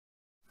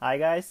Hi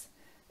guys,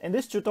 in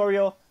this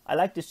tutorial I'd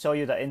like to show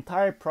you the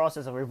entire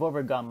process of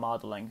revolver gun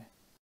modeling.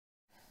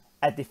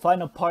 At the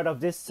final part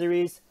of this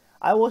series,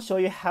 I will show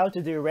you how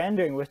to do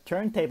rendering with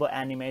turntable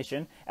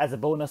animation as a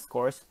bonus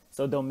course,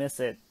 so don't miss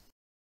it.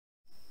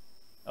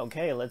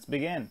 Okay, let's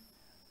begin.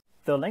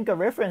 The link of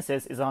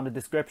references is on the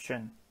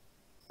description.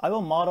 I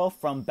will model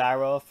from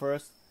barrel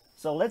first,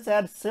 so let's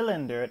add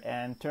cylinder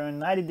and turn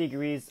 90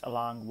 degrees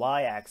along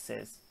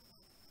y-axis.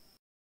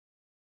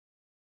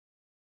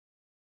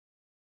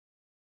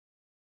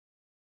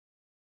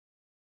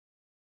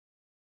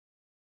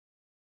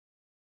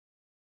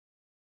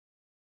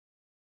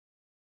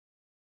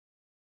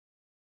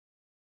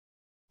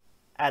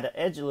 Add an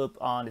edge loop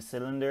on the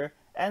cylinder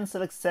and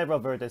select several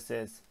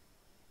vertices.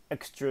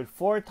 Extrude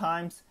 4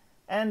 times,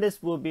 and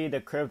this will be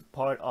the curved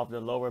part of the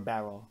lower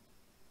barrel.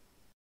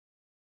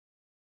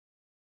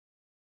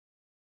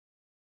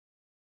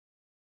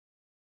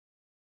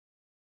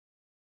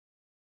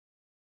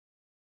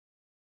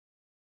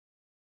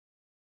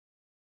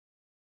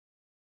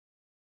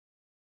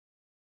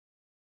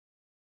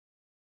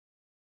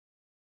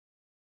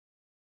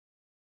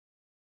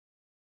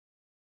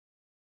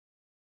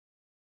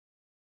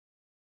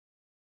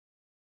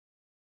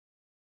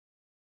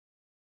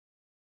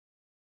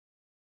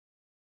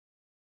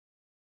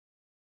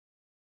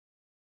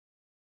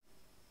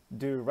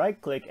 Do right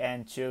click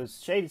and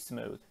choose Shade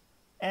Smooth,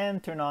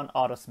 and turn on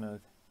Auto Smooth.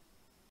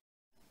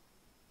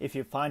 If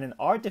you find an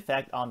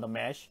artifact on the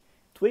mesh,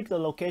 tweak the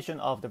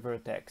location of the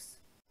vertex.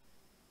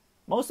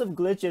 Most of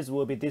glitches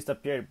will be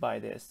disappeared by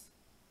this.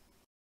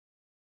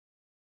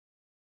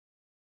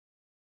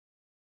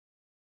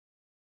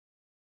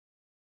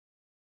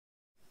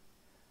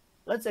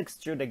 Let's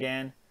extrude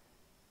again.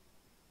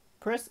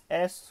 Press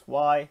S,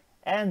 Y,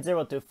 and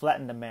 0 to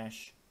flatten the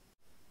mesh.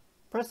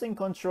 Pressing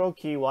Ctrl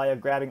key while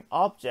grabbing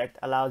object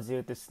allows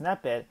you to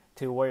snap it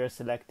to where you're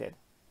selected.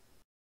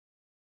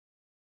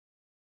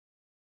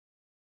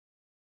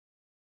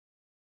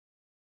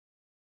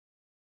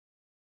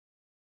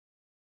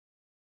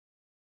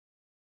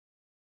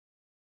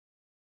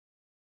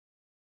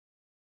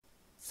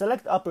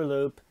 Select upper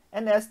loop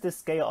and S to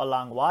scale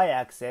along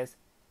y-axis,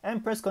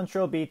 and press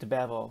Ctrl B to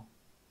bevel.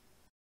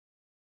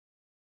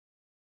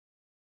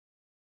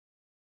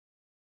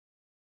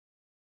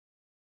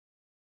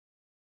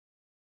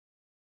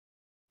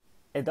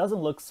 It doesn't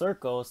look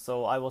circle,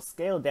 so I will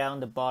scale down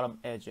the bottom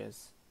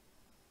edges.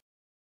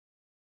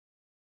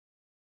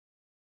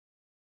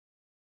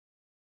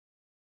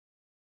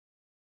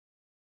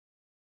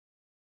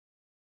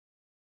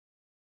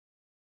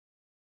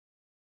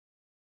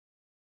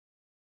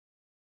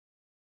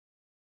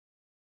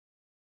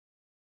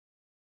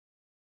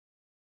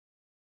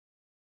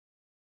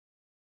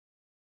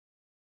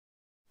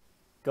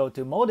 Go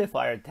to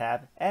Modifier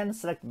tab and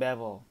select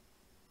Bevel.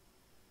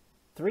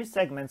 3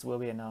 segments will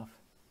be enough.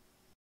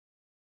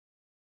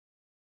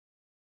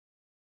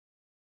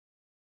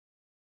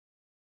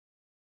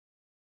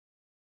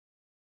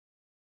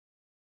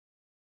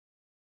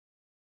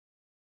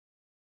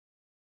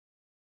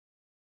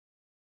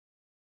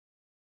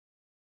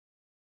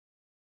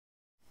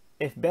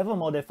 If Bevel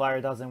modifier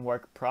doesn't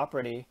work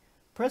properly,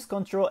 press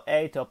Ctrl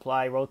A to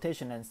apply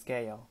rotation and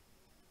scale.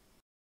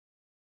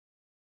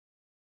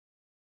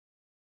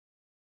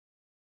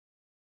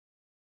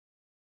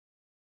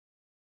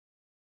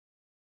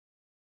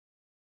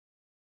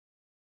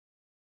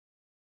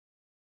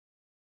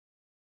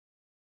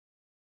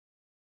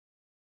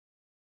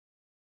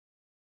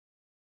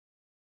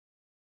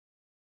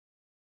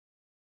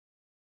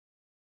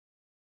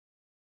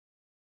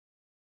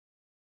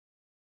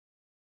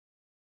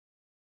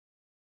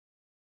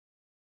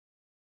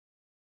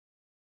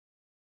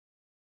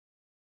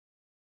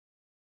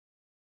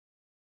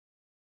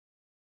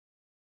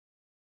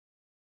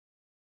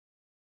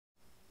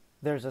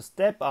 There's a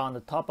step on the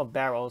top of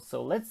barrel,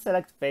 so let's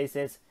select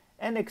faces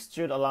and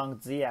extrude along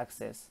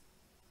Z-axis.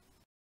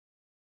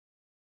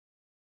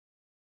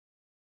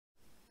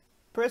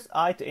 Press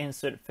I to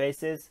insert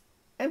faces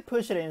and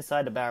push it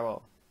inside the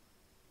barrel.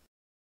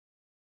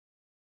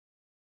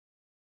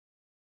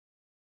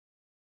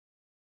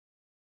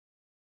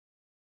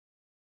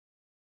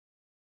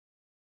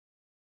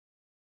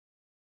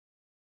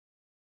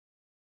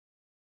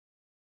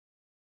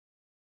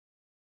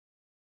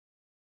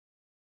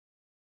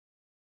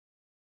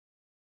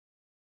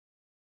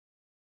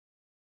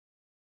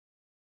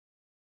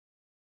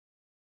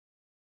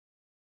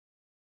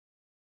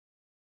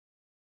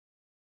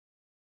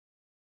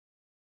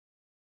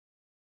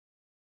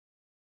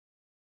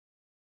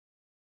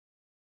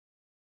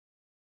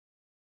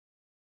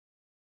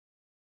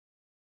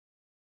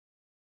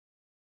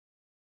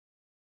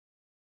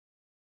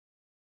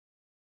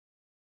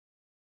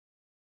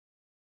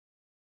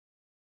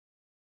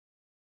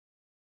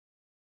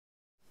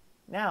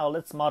 Now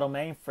let's model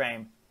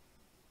mainframe.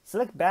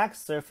 Select back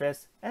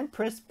surface and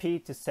press P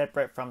to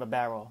separate from the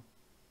barrel.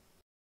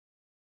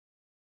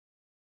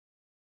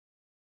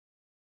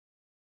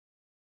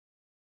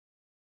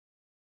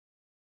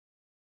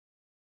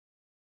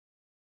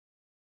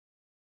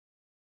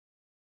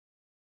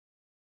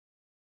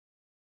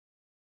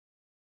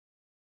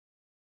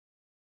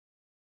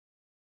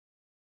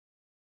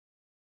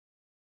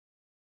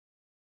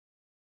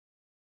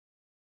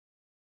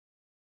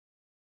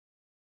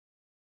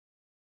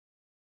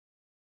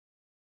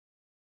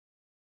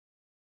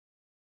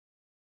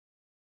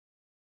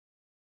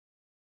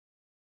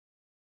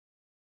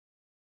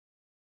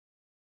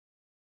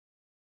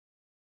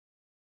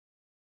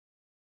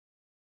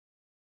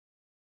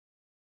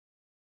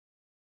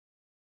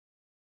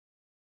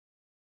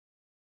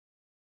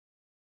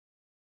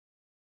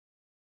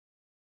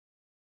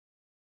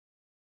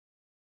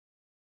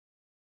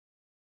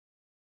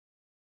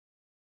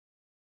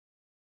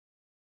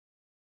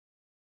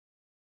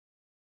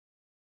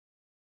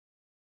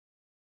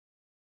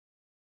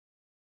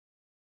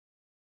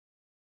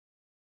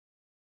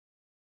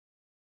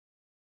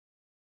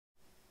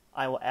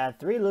 I will add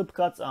 3 loop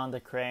cuts on the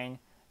crane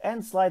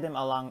and slide them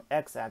along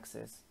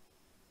x-axis.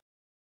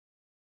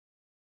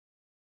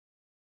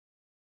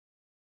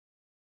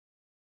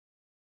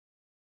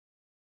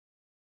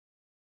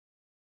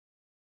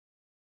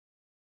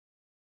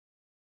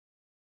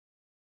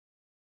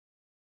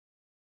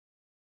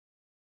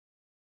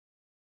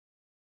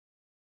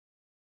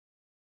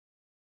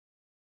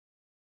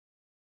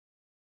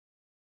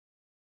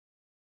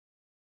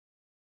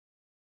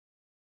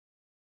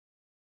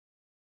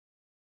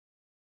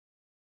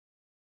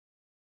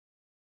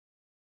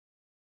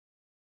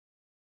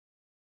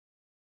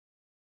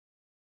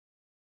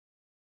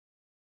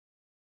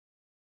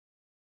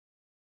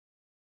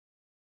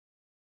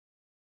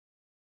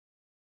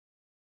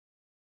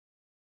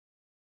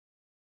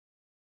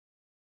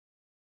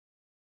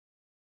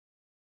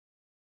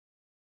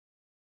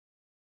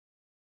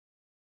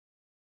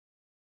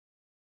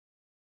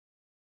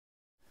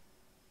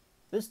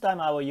 This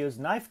time I will use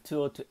knife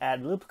tool to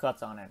add loop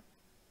cuts on it.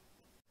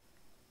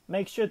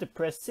 Make sure to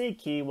press C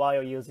key while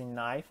you're using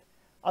knife,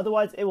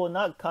 otherwise it will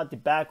not cut the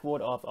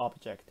backward of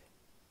object.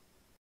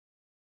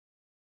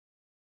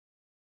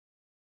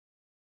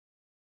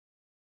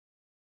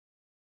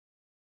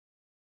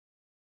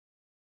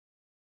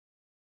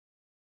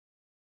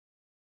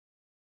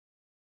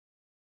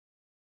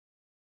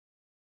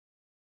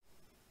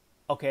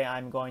 Okay,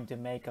 I'm going to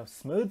make a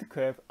smooth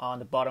curve on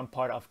the bottom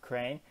part of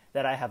crane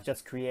that I have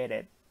just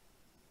created.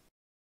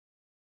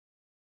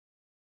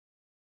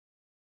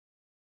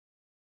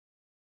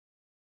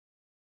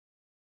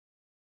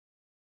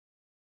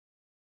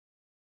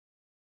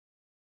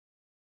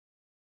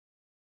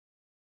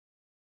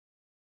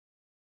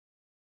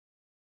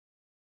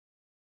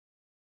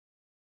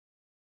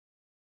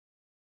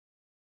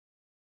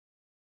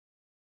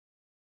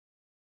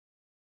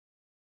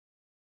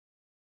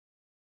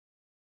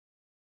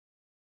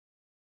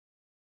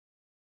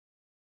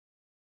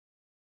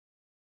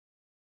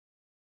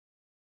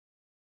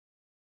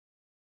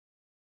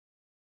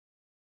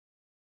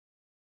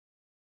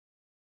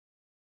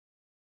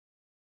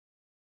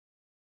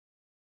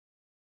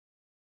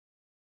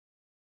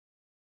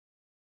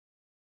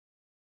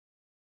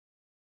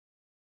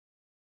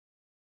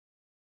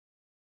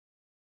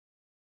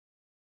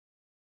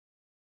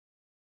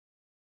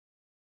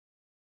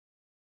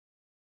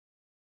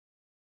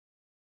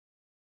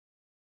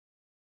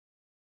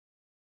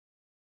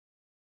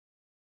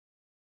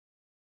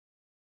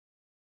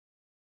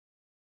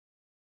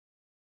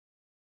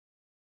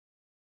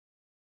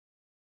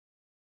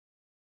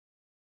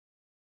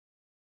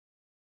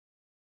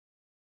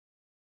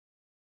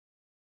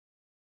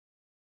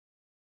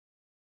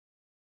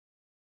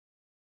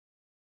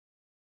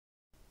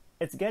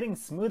 It's getting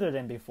smoother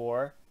than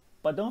before,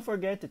 but don't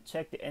forget to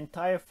check the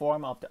entire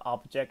form of the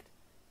object,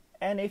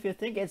 and if you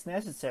think it's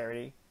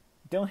necessary,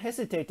 don't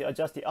hesitate to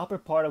adjust the upper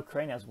part of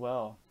crane as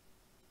well.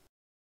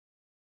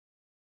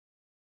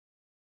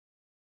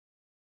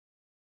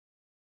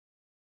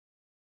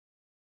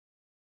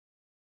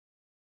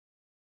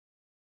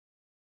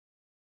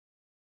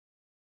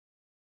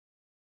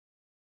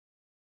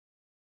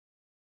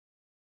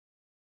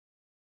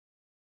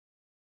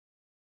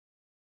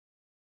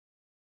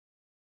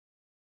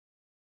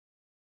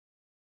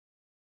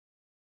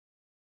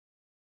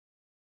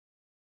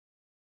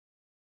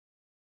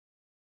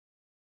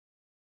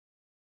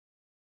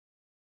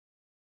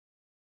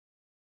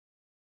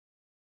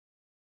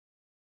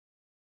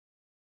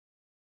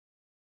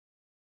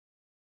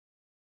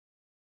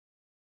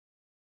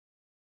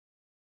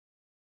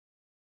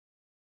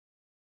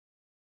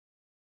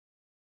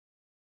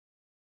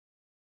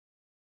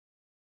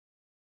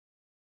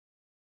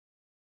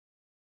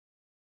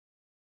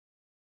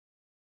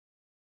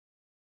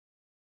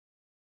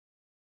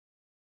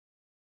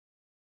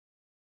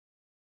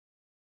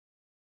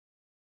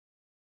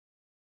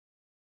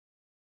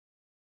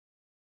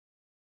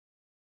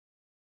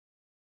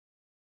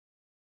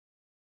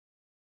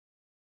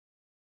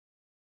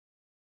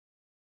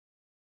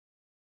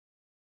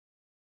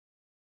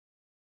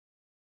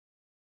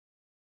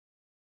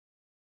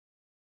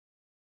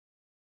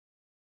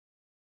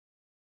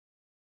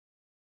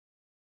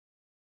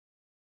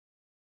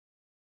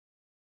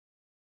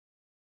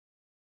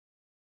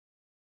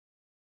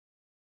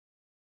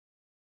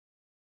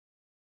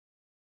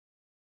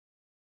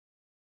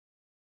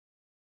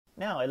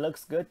 Now it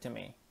looks good to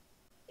me.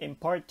 In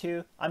part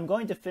 2, I'm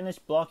going to finish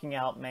blocking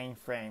out main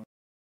frame.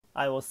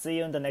 I will see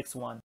you in the next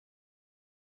one.